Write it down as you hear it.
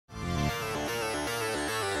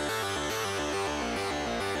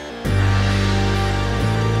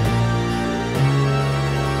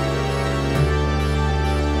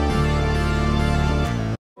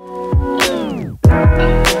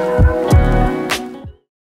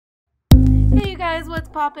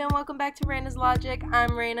poppin'? Welcome back to Raina's Logic. I'm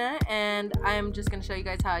Raina, and I'm just gonna show you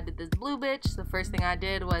guys how I did this blue bitch. The first thing I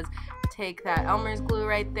did was take that Elmer's glue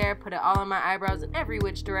right there, put it all on my eyebrows in every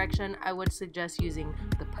which direction. I would suggest using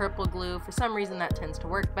the purple glue. For some reason that tends to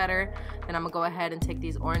work better. Then I'm gonna go ahead and take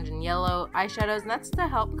these orange and yellow eyeshadows, and that's to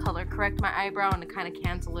help color correct my eyebrow and to kind of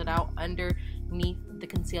cancel it out underneath the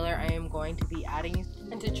concealer I am going to be adding.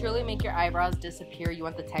 And to truly make your eyebrows disappear, you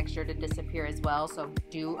want the texture to disappear as well, so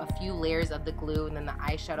do a few layers of the glue and then the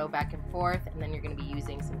eyeshadow back and forth, and then you're going to be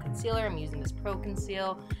using some concealer. I'm using this Pro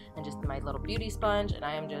Conceal and just my little beauty sponge, and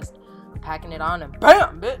I am just packing it on, and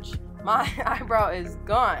BAM bitch, my eyebrow is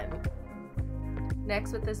gone.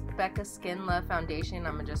 Next, with this Becca Skin Love foundation,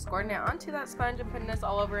 I'm just squirting it onto that sponge and putting this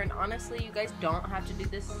all over. And honestly, you guys don't have to do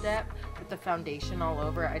this step with the foundation all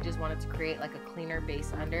over. I just wanted to create like a cleaner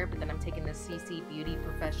base under. But then I'm taking this CC Beauty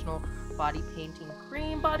Professional Body Painting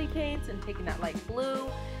Cream Body Paints and taking that light blue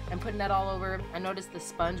and putting that all over. I noticed the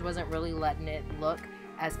sponge wasn't really letting it look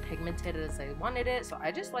as pigmented as I wanted it, so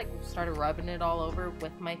I just like started rubbing it all over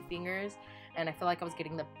with my fingers, and I feel like I was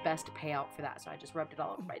getting the best payout for that. So I just rubbed it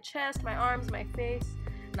all over my chest, my arms, my face,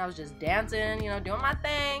 and I was just dancing, you know, doing my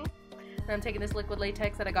thing. And I'm taking this liquid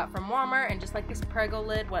latex that I got from Walmart, and just like this Prego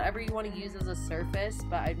lid, whatever you want to use as a surface,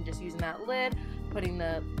 but I'm just using that lid, putting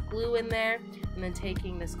the glue in there, and then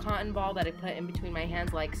taking this cotton ball that I put in between my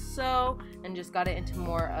hands like so, and just got it into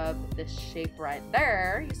more of this shape right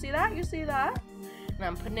there. You see that? You see that? And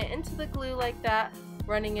I'm putting it into the glue like that,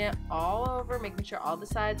 running it all over, making sure all the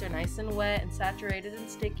sides are nice and wet and saturated and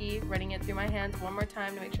sticky, running it through my hands one more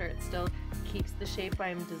time to make sure it still keeps the shape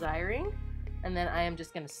I'm desiring. And then I am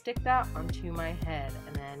just going to stick that onto my head,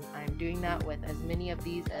 and then I'm doing that with as many of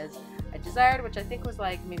these as I desired, which I think was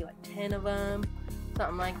like maybe like 10 of them,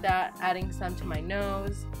 something like that, adding some to my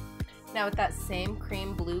nose. Now with that same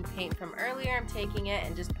cream blue paint from earlier, I'm taking it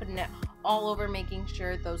and just putting it all over, making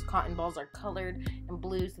sure those cotton balls are colored in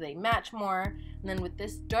blue so they match more. And then with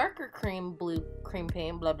this darker cream blue cream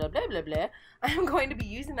paint, blah blah blah blah blah, I'm going to be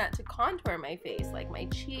using that to contour my face, like my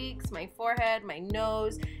cheeks, my forehead, my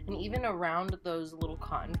nose, and even around those little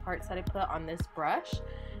cotton parts that I put on this brush.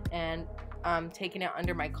 And I'm taking it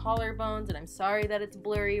under my collarbones, and I'm sorry that it's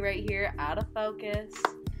blurry right here, out of focus,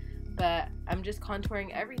 but I'm just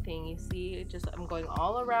contouring everything. You see, I'm going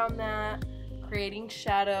all around that, creating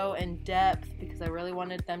shadow and depth because I really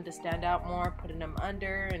wanted them to stand out more, putting them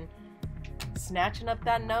under and snatching up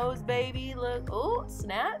that nose, baby. Look, oh,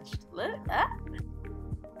 snatched, look, ah.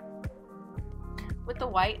 With the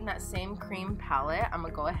white and that same cream palette, I'm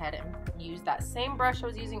gonna go ahead and use that same brush I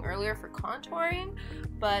was using earlier for contouring,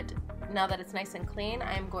 but now that it's nice and clean,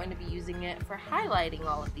 I'm going to be using it for highlighting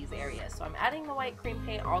all of these areas. So I'm adding the white cream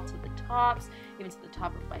paint all to the tops, even to the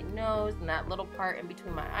top of my nose and that little part in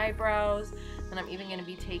between my eyebrows. And I'm even going to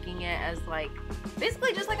be taking it as like,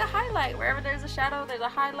 basically just like a highlight. Wherever there's a shadow, there's a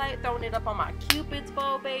highlight, throwing it up on my Cupid's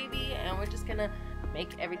bow, baby. And we're just going to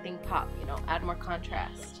make everything pop, you know, add more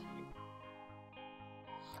contrast.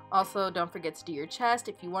 Also, don't forget to do your chest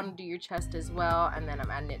if you want to do your chest as well. And then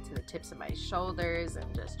I'm adding it to the tips of my shoulders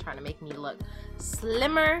and just trying to make me look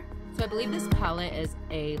slimmer. So I believe this palette is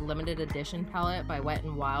a limited edition palette by Wet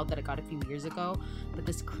n Wild that I got a few years ago. But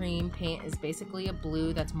this cream paint is basically a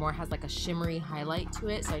blue that's more has like a shimmery highlight to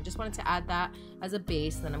it. So I just wanted to add that as a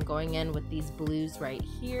base. Then I'm going in with these blues right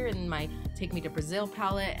here in my Take Me to Brazil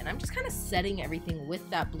palette. And I'm just kind of setting everything with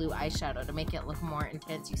that blue eyeshadow to make it look more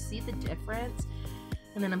intense. You see the difference?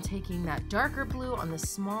 And then I'm taking that darker blue on the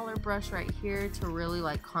smaller brush right here to really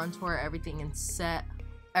like contour everything and set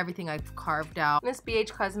everything I've carved out. This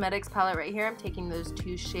BH Cosmetics palette right here, I'm taking those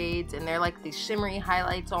two shades and they're like these shimmery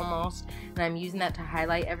highlights almost, and I'm using that to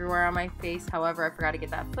highlight everywhere on my face. However, I forgot to get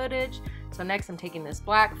that footage. So next I'm taking this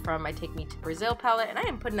black from my Take Me to Brazil palette, and I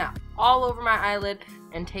am putting that all over my eyelid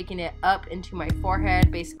and taking it up into my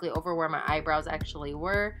forehead, basically over where my eyebrows actually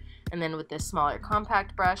were. And then with this smaller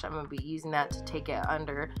compact brush, I'm going to be using that to take it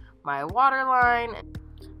under my waterline.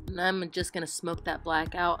 And I'm just going to smoke that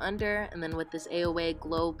black out under. And then with this AOA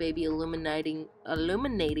Glow Baby Illuminating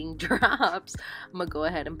Drops, I'm going to go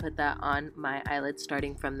ahead and put that on my eyelid,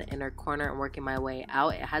 starting from the inner corner and working my way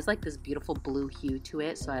out. It has like this beautiful blue hue to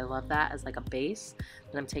it, so I love that as like a base.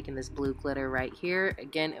 And I'm taking this blue glitter right here.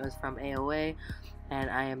 Again, it was from AOA. And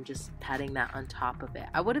I am just patting that on top of it.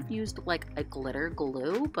 I would have used like a glitter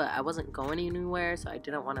glue, but I wasn't going anywhere, so I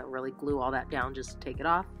didn't want to really glue all that down just to take it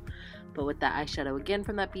off. But with that eyeshadow again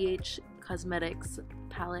from that BH Cosmetics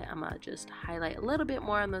palette, I'm gonna just highlight a little bit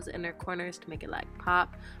more on those inner corners to make it like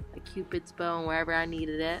pop, my Cupid's bow, and wherever I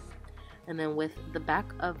needed it. And then with the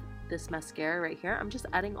back of this mascara right here, I'm just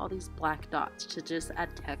adding all these black dots to just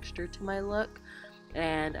add texture to my look.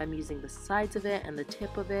 and I'm using the sides of it and the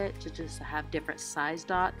tip of it to just have different size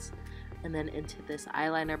dots. And then into this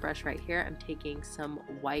eyeliner brush right here, I'm taking some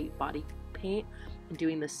white body paint and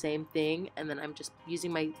doing the same thing, and then I'm just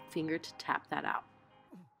using my finger to tap that out.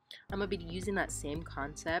 I'm going to be using that same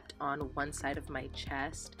concept on one side of my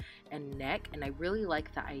chest and neck, and I really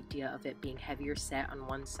like the idea of it being heavier set on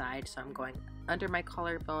one side, so I'm going under my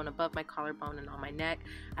collarbone, above my collarbone, and on my neck,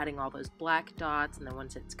 adding all those black dots, and then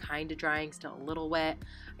once it's kind of drying, still a little wet,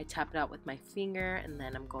 I tap it out with my finger, and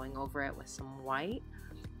then I'm going over it with some white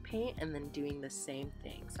paint and then doing the same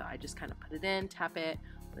thing. So I just kind of put it in, tap it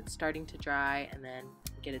when it's starting to dry, and then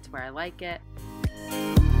get it to where I like it.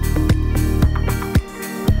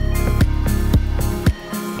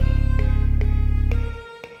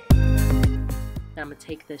 Now I'm gonna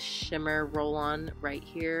take this shimmer roll on right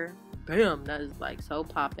here. Bam, that is like so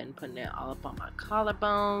poppin', putting it all up on my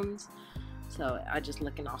collarbones. So I just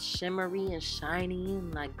looking all shimmery and shiny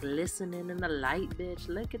and like glistening in the light, bitch.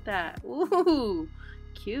 Look at that. Ooh,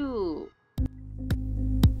 cute.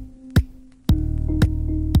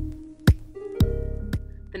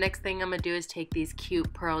 The next thing I'm gonna do is take these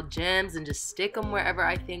cute pearl gems and just stick them wherever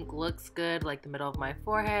I think looks good, like the middle of my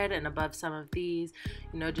forehead and above some of these,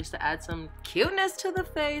 you know, just to add some cuteness to the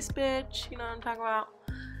face, bitch. You know what I'm talking about?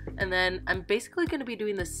 And then I'm basically going to be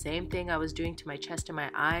doing the same thing I was doing to my chest and my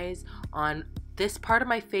eyes on this part of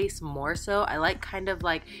my face more so. I like kind of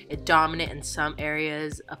like it dominant in some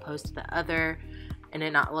areas opposed to the other, and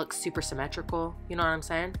it not look super symmetrical, you know what I'm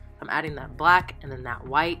saying? I'm adding that black and then that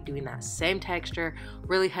white, doing that same texture,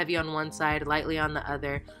 really heavy on one side, lightly on the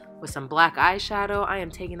other. With some black eyeshadow, I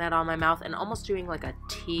am taking that on my mouth and almost doing like a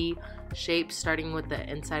T shape, starting with the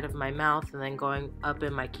inside of my mouth and then going up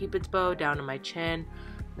in my cupid's bow, down to my chin,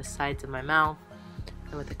 the sides of my mouth.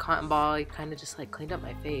 And with the cotton ball, I kind of just like cleaned up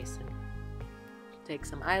my face. And take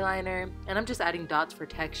some eyeliner, and I'm just adding dots for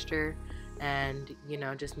texture and, you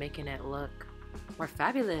know, just making it look more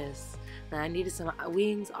fabulous. And I needed some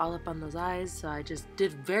wings all up on those eyes, so I just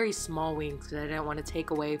did very small wings because I didn't want to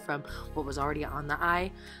take away from what was already on the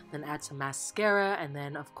eye. Then add some mascara, and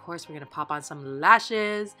then of course we're gonna pop on some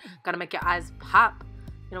lashes. Gotta make your eyes pop,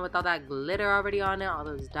 you know, with all that glitter already on it, all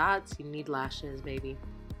those dots. You need lashes, baby.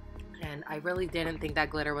 And I really didn't think that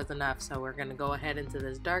glitter was enough, so we're gonna go ahead into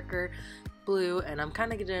this darker blue, and I'm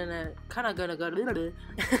kind of gonna go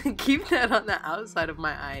keep that on the outside of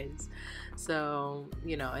my eyes, so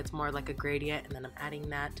you know it's more like a gradient, and then I'm adding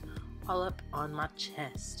that all up on my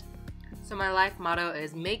chest. So my life motto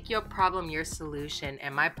is make your problem your solution,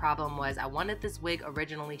 and my problem was I wanted this wig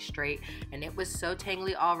originally straight and it was so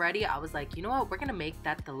tangly already. I was like, you know what, we're gonna make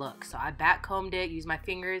that the look. So I back combed it, used my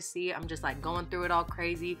fingers, see, I'm just like going through it all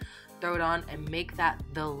crazy, throw it on and make that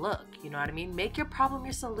the look, you know what I mean? Make your problem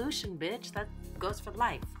your solution, bitch. That goes for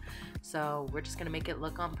life. So we're just gonna make it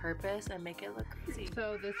look on purpose and make it look crazy.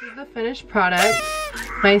 So this is the finished product.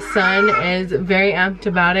 My son is very amped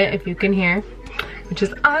about it, if you can hear, which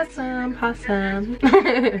is awesome,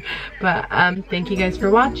 but thank you guys for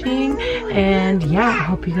watching, and yeah, I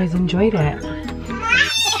hope you guys enjoyed it.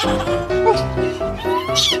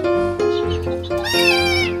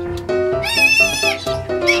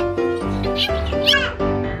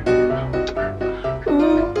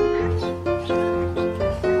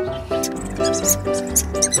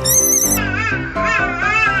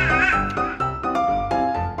 Ah!